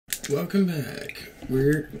Welcome back.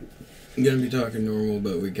 We're gonna be talking normal,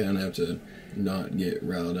 but we kind of have to not get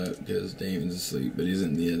riled up because Damon's asleep, but he's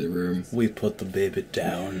in the other room. We put the baby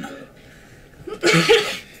down.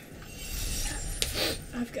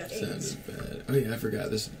 I've got AIDS. Sounded bad. Oh yeah, I forgot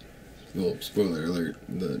this. Well, spoiler alert: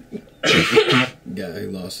 the guy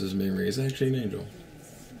who lost his memory is actually an angel.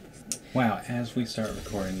 Wow, as we start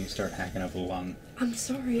recording, you start hacking up a lung. I'm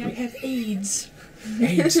sorry, I have AIDS.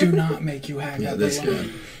 AIDS do not make you hack up a this lung. guy.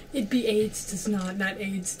 It'd be AIDS does not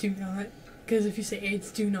AIDS do not. Because if you say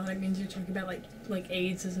AIDS do not, it means you're talking about like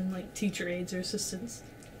AIDS as in like teacher aides or assistants.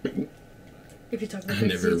 If you talk about I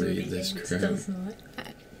never disease, it would read be this AIDS crap. does not.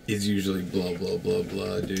 It's usually blah blah blah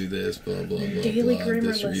blah. Do this blah blah blah Daily blah. grammar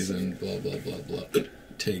This lesson. reason blah blah blah blah.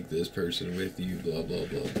 Take this person with you blah blah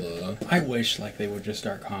blah blah. I wish like they would just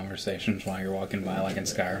start conversations while you're walking by, like in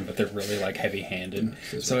Skyrim, but they're really like heavy-handed.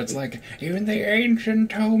 So it's like even the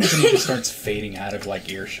ancient tomes, and it just starts fading out of like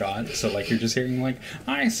earshot. So like you're just hearing like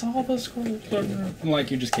I saw the scroll,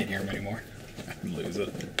 like you just can't hear them anymore. Lose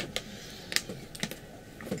it.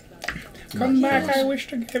 Come back! I wish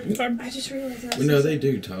to give them. I just realized that. Well, no, they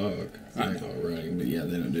do talk. Like all running, but yeah,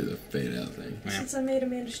 they don't do the fade out thing. Since I made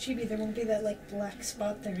Amanda's chibi, there won't be that like black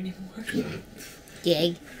spot there anymore.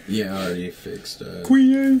 Yay. Yeah, I already fixed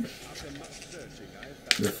Queen.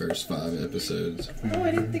 the first 5 episodes. Oh,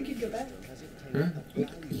 I didn't think you'd go back. Huh?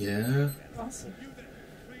 Yeah. Awesome.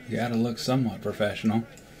 You gotta look somewhat professional,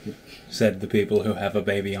 said the people who have a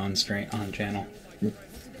baby on channel.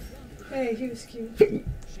 Hey, he was cute.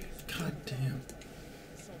 God damn.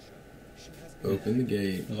 Open the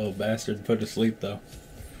gate. The little bastard put to sleep though.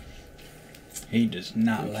 He does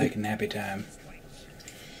not like nappy time.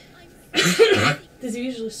 Does he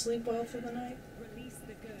usually sleep well through the night?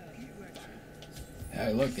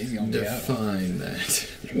 Hey, look, he's gonna be out. Define that.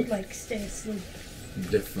 Like, stay asleep.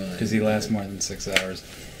 Define. Does he last more than 6 hours?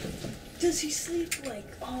 Does he sleep like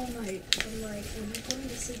all night? From like when you're going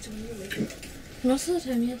to sleep to when you wake up? Most of the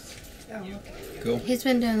time, yes. Oh, okay. Cool. He's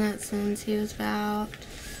been doing that since he was about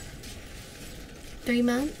 3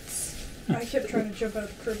 months. I kept trying to jump out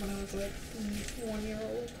of the crib when I was like 1 year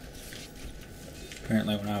old.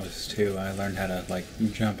 Apparently when I was 2, I learned how to like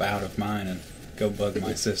jump out of mine and go bug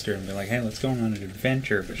my sister and be like, hey, let's go on an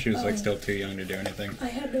adventure, but she was like still too young to do anything. I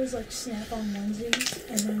had those like snap-on onesies,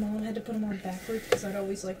 and my mom had to put them on backwards because I'd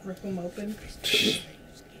always like rip them open.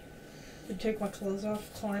 I'd take my clothes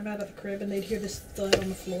off, climb out of the crib, and they'd hear this thud on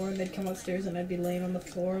the floor, and they'd come upstairs, and I'd be laying on the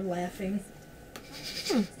floor laughing.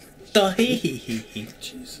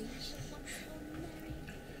 Jesus.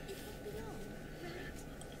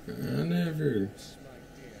 I never.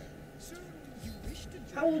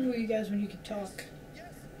 How old were you guys when you could talk?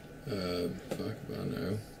 Fuck if I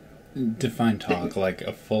know. Define talk, like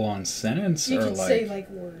a full-on sentence, You or could like say like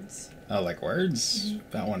words. oh, like words?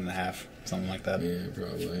 About 1.5, something like that. Yeah,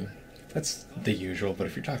 probably. That's the usual, but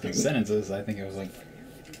if you're talking sentences, I think it was like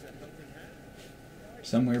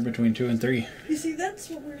somewhere between 2 and 3. You see, that's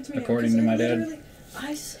what weirds me out. According 'cause to I my dad. literally-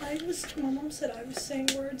 my mom said I was saying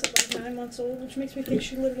words at like 9 months old, which makes me think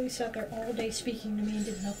she literally sat there all day speaking to me and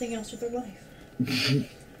did nothing else with her life.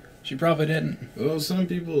 She probably didn't. Well, some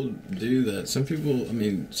people do that. Some people, I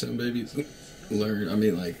mean, some babies learn. I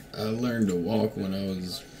mean, like, I learned to walk when I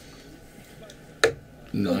was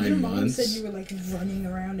 9 Your mom months. said you were like running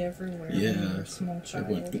around everywhere when you Yeah. were a small Like,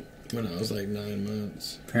 child. when I was like 9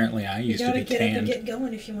 months. Apparently I You used to gotta be get up and canned. get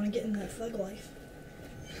going if you want to get in that thug life.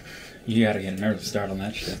 You gotta get nerves to start on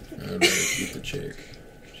that shit. I'd rather keep the chick.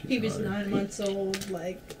 She's He was hotter. 9 months old,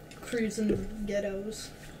 like cruising the ghettos.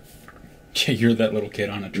 Yeah, you're that little kid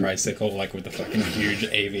on a tricycle, like with the fucking huge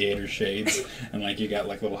aviator shades, and like you got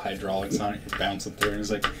like little hydraulics on it, you're bouncing through, and it's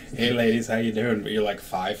like, hey ladies, how you doing? But you're like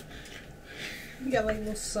 5. You got like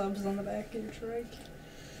little subs on the back of your trike.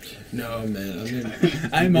 No, man. I mean,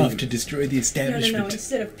 I'm off to destroy the No, establishment.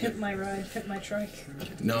 instead of pimp my ride, pimp my trike.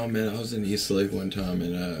 no, man. I was in Eastlake one time,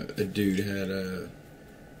 and a dude had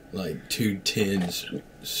like 2 tins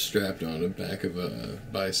strapped on the back of a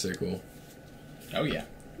bicycle. Oh yeah.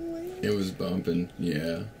 It was bumping.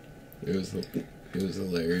 Yeah, it was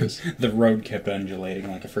hilarious. The road kept undulating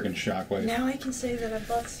like a freaking shockwave. Now I can say that I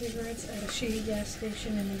bought cigarettes at a shitty gas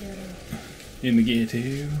station in the ghetto. In the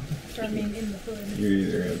ghetto. Or I mean, in the hood. You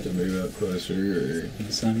either have to move up closer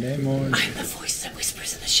or. Sunday morning. I'm the voice that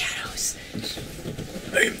whispers in the shadows.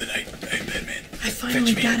 I am the night. I am Batman. I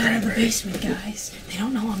finally Fetch me got a out of the cranberry. basement, guys. They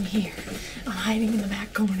don't know I'm here. I'm hiding in the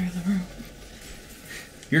back corner of the room.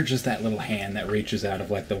 You're just that little hand that reaches out of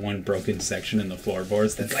like the one broken section in the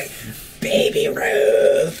floorboards that's like, Baby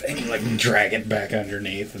Ruth! And you like drag it back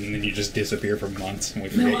underneath and then you just disappear for months and we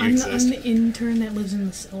forget No, you I'm exist. the intern that lives in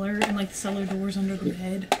the cellar and like the cellar door's under the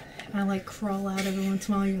bed. And I like crawl out every once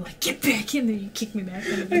in a while. You're like, get back in there. You kick me back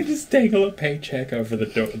in I there. just dangle a paycheck over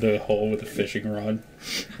the hole with a fishing rod.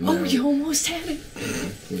 Oh, No, you almost had it.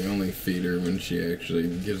 we only feed her when she actually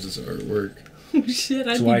gives us artwork. Oh shit, I'd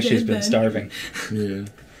That's be why dead she's been then. starving. Yeah.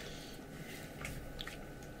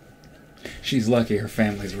 She's lucky her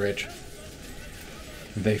family's rich.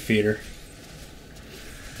 They feed her.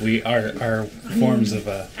 Our forms of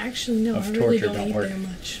Actually, no, of I really torture don't don't eat work. very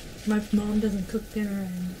much. My mom doesn't cook dinner,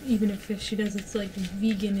 and even if she does, it's like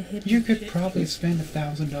vegan hip. You could shit. probably spend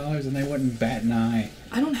 $1,000 and they wouldn't bat an eye.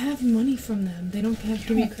 I don't have money from them. They don't have to You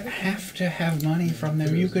give me don't credit. have to have money from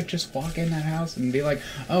them. You could just walk in that house and be like,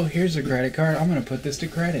 "Oh, here's a credit card. I'm gonna put this to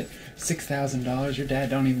credit. $6,000. Your dad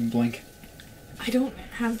don't even blink." I don't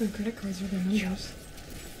have their credit cards or their numbers.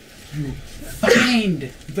 You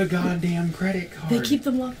find the goddamn credit card. They keep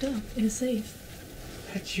them locked up in a safe.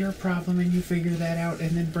 That's your problem, and you figure that out,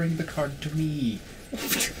 and then bring the card to me.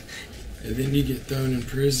 And then you get thrown in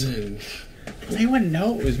prison. They wouldn't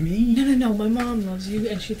know it was me. No. My mom loves you,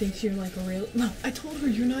 and she thinks you're like a real. No, I told her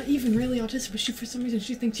you're not even really autistic, but for some reason,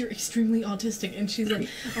 she thinks you're extremely autistic, and she's like,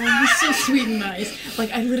 "Oh, he's so sweet and nice."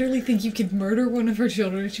 Like, I literally think you could murder one of her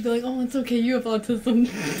children, and she'd be like, "Oh, it's okay, you have autism."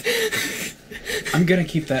 I'm gonna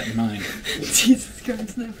keep that in mind. Jesus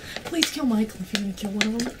Christ, no! Please kill Michael if you're gonna kill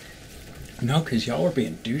one of them. No, because y'all were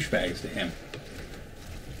being douchebags to him.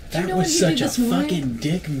 That know what was he such did a this morning? fucking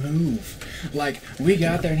dick move. Like, we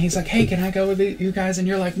got there and he's like, "Hey, can I go with you guys?" And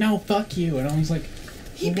you're like, "No, fuck you." And I was like,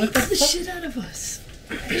 He "Well, what beats the fuck? shit out of us.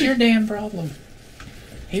 It's your damn problem."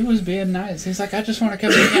 He was being nice. He's like, "I just want to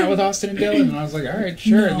come hang out with Austin and Dylan." And I was like, "All right,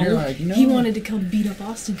 sure." And you're like, "No." He wanted to come beat up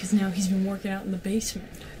Austin because now he's been working out in the basement.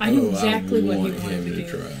 I knew Oh, I exactly what he want wanted him to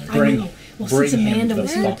to do. try. I Bring- know. Well, bring since him Amanda the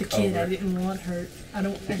was with the fuck kid, I over. didn't want her. I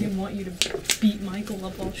didn't want you to beat Michael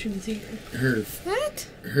up while she was here. What?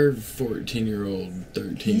 Her 14-year-old,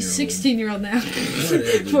 13-year-old. He's 16-year-old now.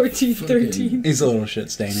 Whatever. 14, Fucking 13. He's a little shit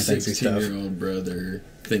stain. He thinks he's tough. 16-year-old brother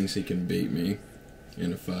thinks he can beat me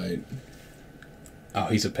in a fight. Oh,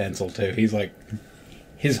 he's a pencil too. He's like,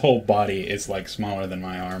 his whole body is like smaller than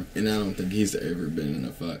my arm. And I don't think he's ever been in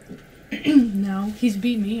a fight. No, he's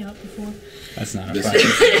beat me up before. That's not a This fight.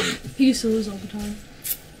 is, He used to lose all the time.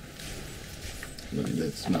 like,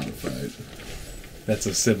 that's not a fight. That's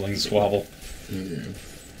a sibling squabble. Yeah.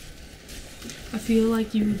 I feel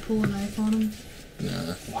like you would pull a knife on him.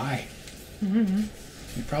 Nah. Why? Mm-hmm.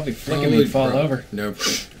 You'd probably flick him and fall over. No,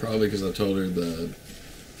 probably because I told her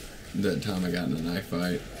that time I got in a knife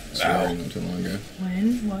fight. Sorry, not too long ago.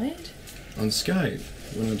 When? What? On Skype.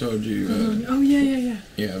 When I told you, Oh, yeah.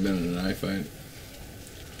 yeah, I've been in a knife fight.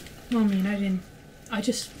 Well, I mean, I didn't. I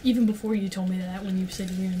just, even before you told me that, when you said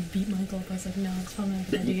you were going to beat Michael up, I was like, no, it's probably not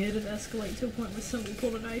a good idea. It'd escalate to a point where somebody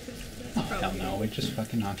pulled a knife and that's Oh, hell probably no. We'd just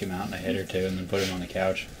fucking knock him out in a hit or two and then put him on the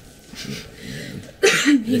couch.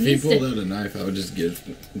 If he needs pulled to- out a knife, I would just get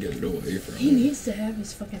it away from He him. needs to have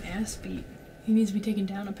his fucking ass beat. He needs to be taken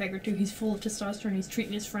down a peg or two. He's full of testosterone. He's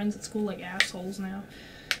treating his friends at school like assholes now.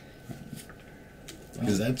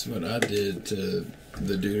 Because that's what I did to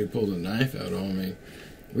the dude who pulled a knife out on me.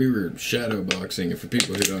 We were shadow boxing, and for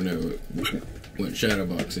people who don't know what shadow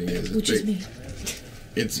boxing is, Which is me.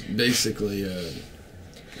 it's basically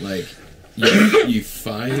like you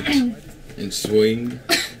fight and swing,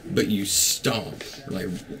 but you stomp like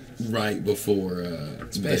right before.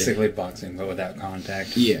 It's basically boxing, but without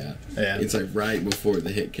contact. Yeah, Yeah. it's like right before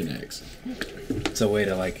the hit connects. It's a way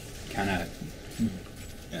to, like, kind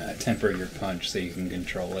of temper your punch so you can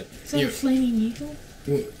control it. Is that Yeah. a flaming eagle?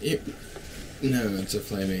 Well, no, it's a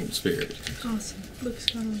flaming spirit. Awesome. Looks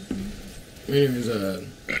kind of like Anyways,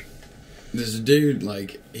 this dude,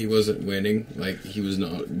 like, he wasn't winning. Like, he was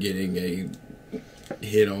not getting a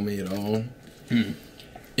hit on me at all. Hmm.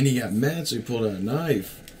 And he got mad, so he pulled out a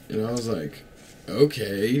knife. And I was like,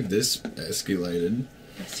 okay, this escalated.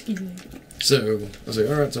 rescue. So I was like,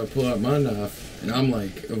 alright, so I pull out my knife, and I'm,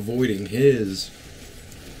 like, avoiding his.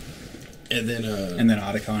 And then, And then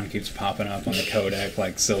Otacon keeps popping up on the codec,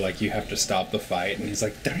 like, so, like, you have to stop the fight. And he's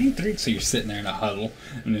like, "Dang, three." So you're sitting there in a huddle.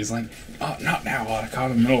 And he's like, "Oh, not now,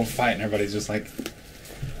 Otacon," in the middle of a fight. And everybody's just like,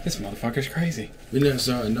 "This motherfucker's crazy." But no,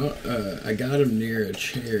 so I got him near a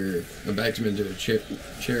chair. I backed him into a chair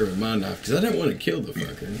with my knife, because I didn't want to kill the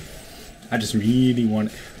fucker. I just really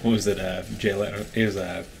want. What was it? Jail. It was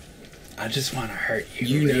I just want to hurt you,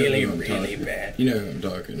 You know really, who I'm really talking- bad. You know who I'm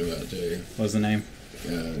talking about, too. What was the name?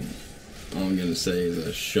 All I'm gonna say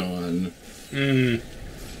is Sean.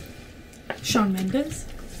 Shawn Mendes?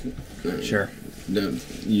 Sure. No,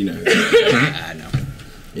 you know. I know.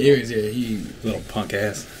 Anyways, yeah, he. Little punk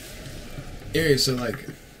ass. Anyway, so like,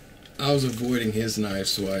 I was avoiding his knife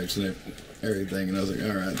swipes, and everything, and I was like,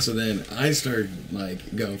 all right. So then I started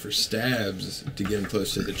like going for stabs to get him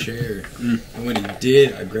close to the chair, and when he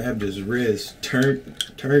did, I grabbed his wrist, turned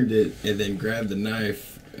it, and then grabbed the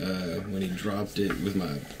knife when he dropped it with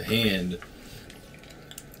my hand,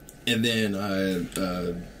 and then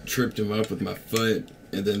I tripped him up with my foot,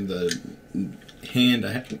 and then the hand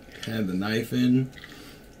I had the knife in,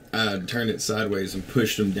 I turned it sideways and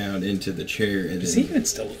pushed him down into the chair. And Does then, he even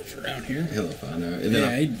still live around here? hell if I know. And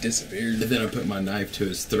then he disappeared. And then I put my knife to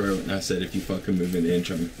his throat and I said, if you fucking move an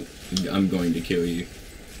inch, I'm going to kill you.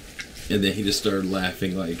 And then he just started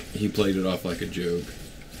laughing like he played it off like a joke.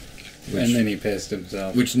 And then he pissed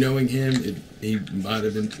himself. Which, knowing him, he might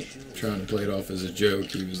have been trying to play it off as a joke.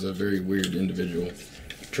 He was a very weird individual.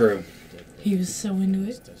 True. He was so into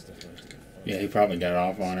it. Yeah, he probably got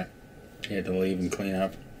off on it. He had to leave and clean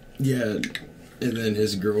up. Yeah, and then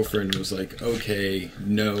his girlfriend was like, okay,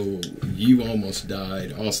 no, you almost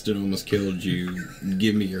died. Austin almost killed you.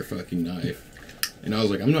 Give me your fucking knife. And I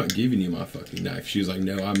was like, I'm not giving you my fucking knife. She was like,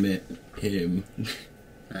 no, I meant him.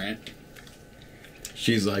 Right.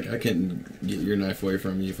 She's like, I couldn't get your knife away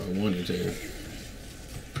from you if I wanted to.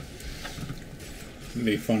 It'd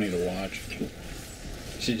be funny to watch.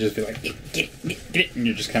 She'd just be like, get it, and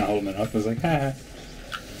you're just kind of holding it up. I was like, ha.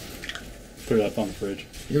 Put it up on the fridge.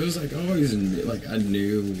 It was like always, like I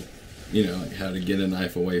knew, you know, like how to get a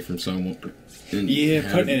knife away from someone. And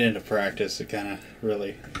Yeah, putting it into practice, it kind of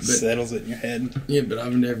really settles it in your head. Yeah, but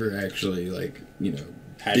I've never actually, like, you know,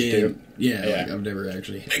 Had to. Yeah, Yeah. like I've never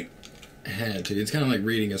actually had to. It's kind of like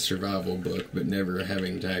reading a survival book, but never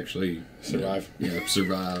having to actually Survive.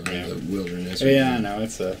 Survive in the wilderness. Yeah, I know.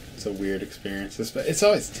 It's a weird experience. It's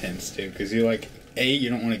always tense, too, because you like, A, you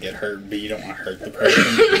don't want to get hurt, B, you don't want to hurt the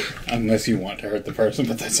person, unless you want to hurt the person,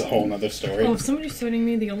 but that's a whole nother story. Oh, if somebody's threatening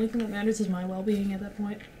me, the only thing that matters is my well-being at that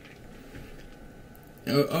point.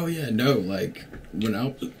 Oh yeah, no. Like when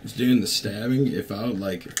I was doing the stabbing, if I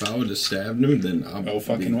would have stabbed him, then I'll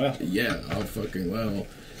fucking well. Yeah, I'll fucking well.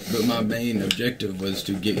 But my main objective was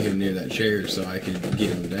to get him near that chair so I could get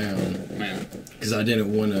him down. Man. Because I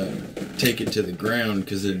didn't want to take it to the ground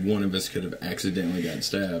because then one of us could have accidentally got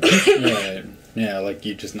stabbed. Right. Yeah, like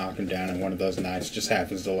you just knock him down and one of those knives just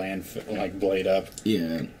happens to land, like, blade up.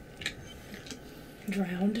 Yeah.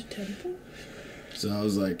 Drowned temple? So I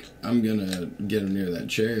was like, I'm going to get him near that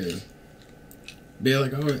chair. Be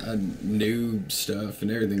like, oh, I knew stuff and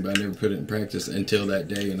everything, but I never put it in practice until that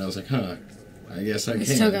day. And I was like, huh, I guess I can.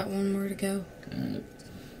 Still got one more to go.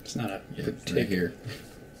 It's not a right here.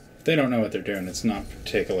 If they don't know what they're doing, it's not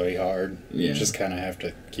particularly hard. Yeah. You just kind of have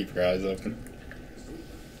to keep your eyes open.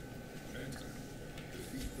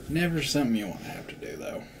 Never something you want to have to do,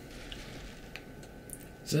 though.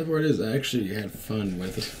 Sad part is, I actually had fun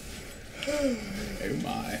with it. Oh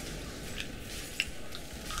my.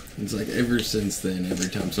 It's like ever since then, every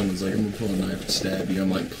time someone's like, I'm gonna pull a knife and stab you,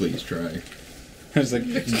 I'm like, please try. I was like,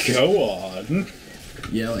 go on.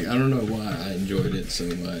 Yeah, like, I don't know why I enjoyed it so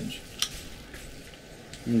much.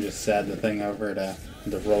 I'm just sad the thing over at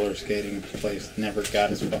the roller skating place never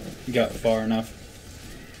got far enough.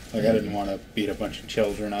 Like, I didn't want to beat a bunch of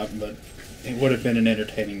children up, but it would have been an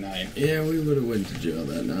entertaining night. Yeah, we would have went to jail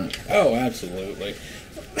that night. Oh, absolutely.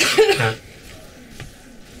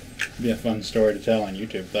 Be a fun story to tell on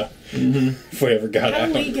YouTube, though. Mm-hmm. If we ever got How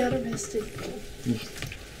out. we got arrested.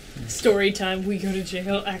 Story time, we go to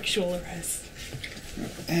jail, actual arrest.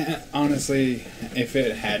 Honestly, if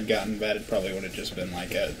it had gotten bad, it probably would have just been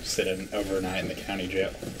like a sit-in overnight in the county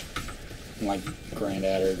jail. Like,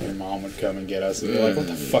 Granddad or your mom would come and get us and be like, what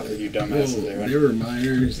the fuck are you dumbasses doing? They were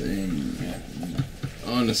minors, and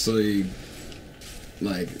honestly,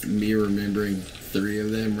 like, me remembering 3 of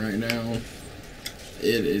them right now,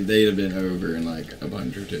 they'd have been over in like a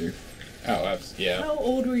month or 2. Oh, yeah. How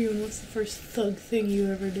old were you and what's the first thug thing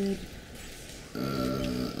you ever did?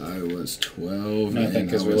 I was 12. Nothing,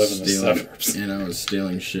 because we live in the suburbs. And I was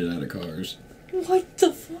stealing shit out of cars. What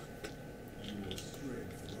the fuck?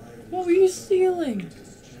 What were you stealing?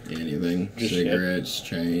 Anything. Just cigarettes,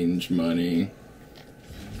 change, money.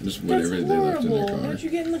 Just whatever That's they left in their horrible. car. How'd you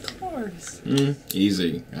get in the cars?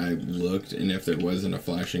 Easy. I looked, and if there wasn't a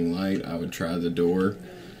flashing light, I would try the door.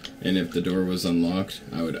 And if the door was unlocked,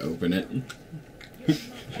 I would open it.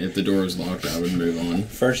 If the door was locked, I would move on.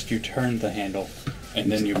 First you turn the handle, and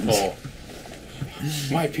then you pull.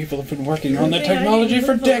 My people have been working on that technology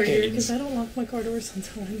for decades. Because I don't lock my car doors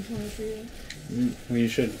until I'm over here. Well, you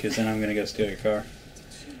should, because then I'm going to go steal your car.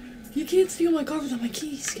 You can't steal my car without my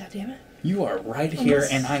keys, goddammit. You are right here,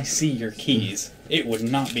 and I see your keys. It would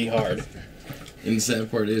not be hard. And the sad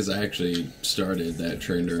part is, I actually started that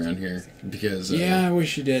trend around here because Yeah, I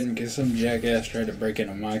wish you didn't, because some jackass tried to break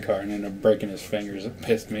into my car and ended up breaking his fingers. It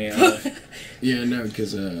pissed me off. yeah, no,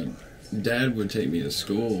 because Dad would take me to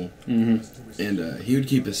school, Mm-hmm. and he would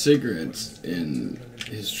keep his cigarettes in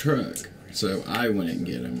his truck. So I went and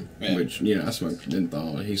get him, Yeah. which, you know, I smoked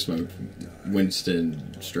menthol, and he smoked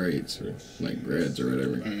Winston Straights, or like Reds or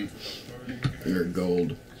whatever, or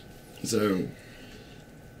Gold. So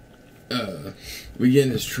we get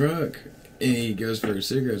in his truck, and he goes for his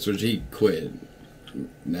cigarettes, which he quit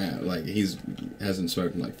now. Like, hasn't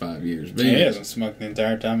smoked in like 5 years. But He anyway, hasn't smoked the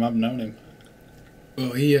entire time I've known him.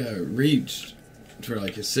 well, he reached for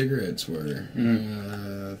like his cigarettes were.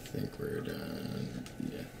 I think we're done.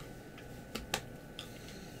 Yeah.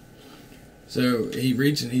 So he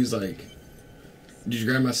reached and he's like, "Did you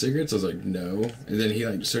grab my cigarettes?" I was like, "No." And then he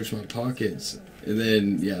like searched my pockets, and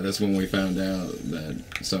then yeah, that's when we found out that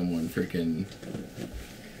someone freaking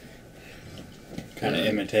Kind of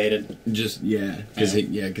imitated. just because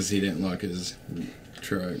he didn't lock his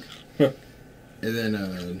truck. And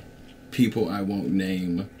then people I won't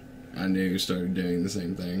name, I knew started doing the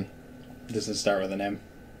same thing. Does it start with an M?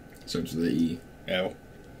 Starts with the E Oh.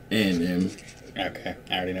 and M. Okay,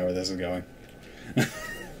 I already know where this is going.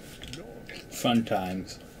 Fun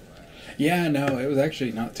times. Yeah, no, it was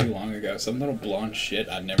actually not too long ago. Some little blonde shit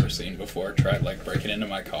I'd never seen before tried, like, breaking into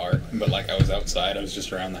my car. But, like, I was outside. I was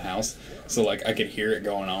just around the house. So, like, I could hear it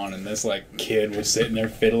going on. And this, like, kid was sitting there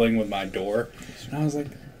fiddling with my door. And I was like...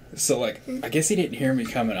 So, like, I guess he didn't hear me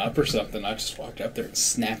coming up or something. I just walked up there and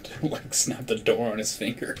snapped the door on his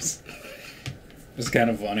fingers. It was kind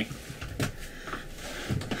of funny.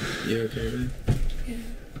 You okay with it?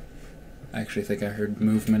 I actually think I heard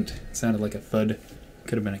movement. It sounded like a thud.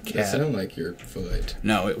 Could have been a It cat. sounded like your foot.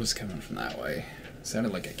 No, it was coming from that way. It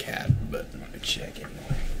sounded like a cat, but I'm gonna check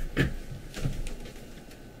anyway.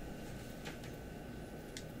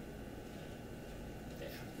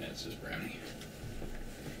 Yeah, it's just Brownie.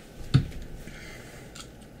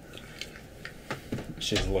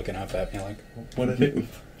 She's looking up at me like, what did it do?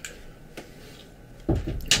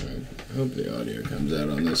 I hope the audio comes out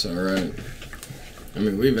on this alright. I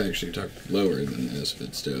mean, we've actually talked lower than this,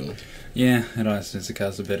 but still. Yeah, it always tends to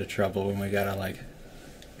cause a bit of trouble when we gotta, like,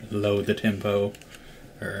 load the tempo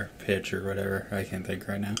or pitch or whatever. I can't think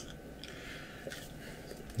right now.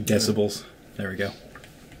 Decibels. There we go.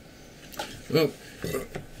 Well,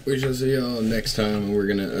 we shall see y'all next time. We're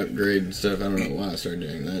gonna upgrade and stuff. I don't know why I started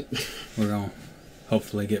doing that. We're gonna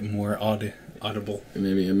hopefully get more audible. And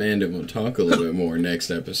maybe Amanda will talk a little bit more next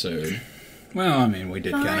episode. Well, I mean, we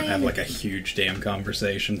did kind of have like a huge damn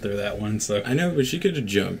conversation through that one, so. I know, but she could have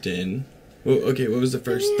jumped in. Well, okay, what was the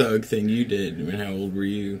first thug thing you did? I mean, how old were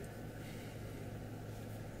you?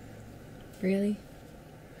 Really?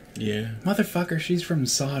 Yeah. Motherfucker, she's from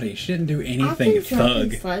Saudi. She didn't do I've anything been thug.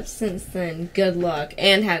 drunk slept since then. Good luck.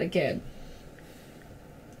 And had a kid.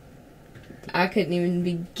 I couldn't even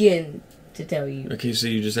begin to tell you. Okay, so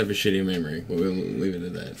you just have a shitty memory. Well, we'll leave it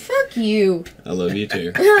at that. Fuck you. I love you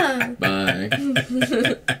too. Bye.